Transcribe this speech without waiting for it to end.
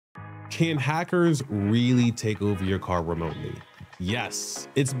Can hackers really take over your car remotely? Yes,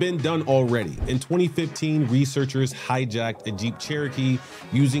 it's been done already. In 2015, researchers hijacked a Jeep Cherokee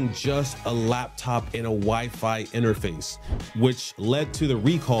using just a laptop and a Wi-Fi interface, which led to the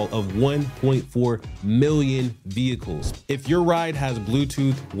recall of 1.4 million vehicles. If your ride has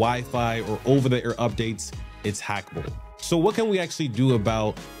Bluetooth, Wi-Fi, or over-the-air updates, it's hackable. So what can we actually do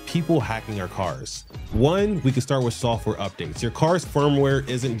about people hacking our cars? One, we can start with software updates. Your car's firmware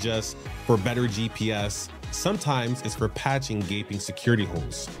isn't just for better GPS. Sometimes it's for patching gaping security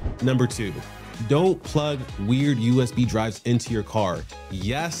holes. Number two, don't plug weird USB drives into your car.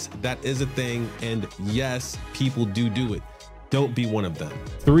 Yes, that is a thing. And yes, people do it. Don't be one of them.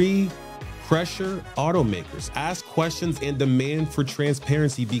 Three, pressure automakers. Ask questions and demand for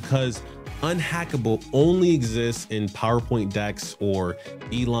transparency, because unhackable only exists in PowerPoint decks or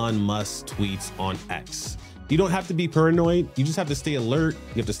Elon Musk tweets on X. You don't have to be paranoid. You just have to stay alert.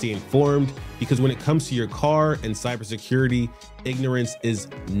 You have to stay informed, because when it comes to your car and cybersecurity, ignorance is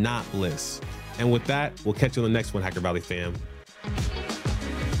not bliss. And with that, we'll catch you on the next one, Hacker Valley fam.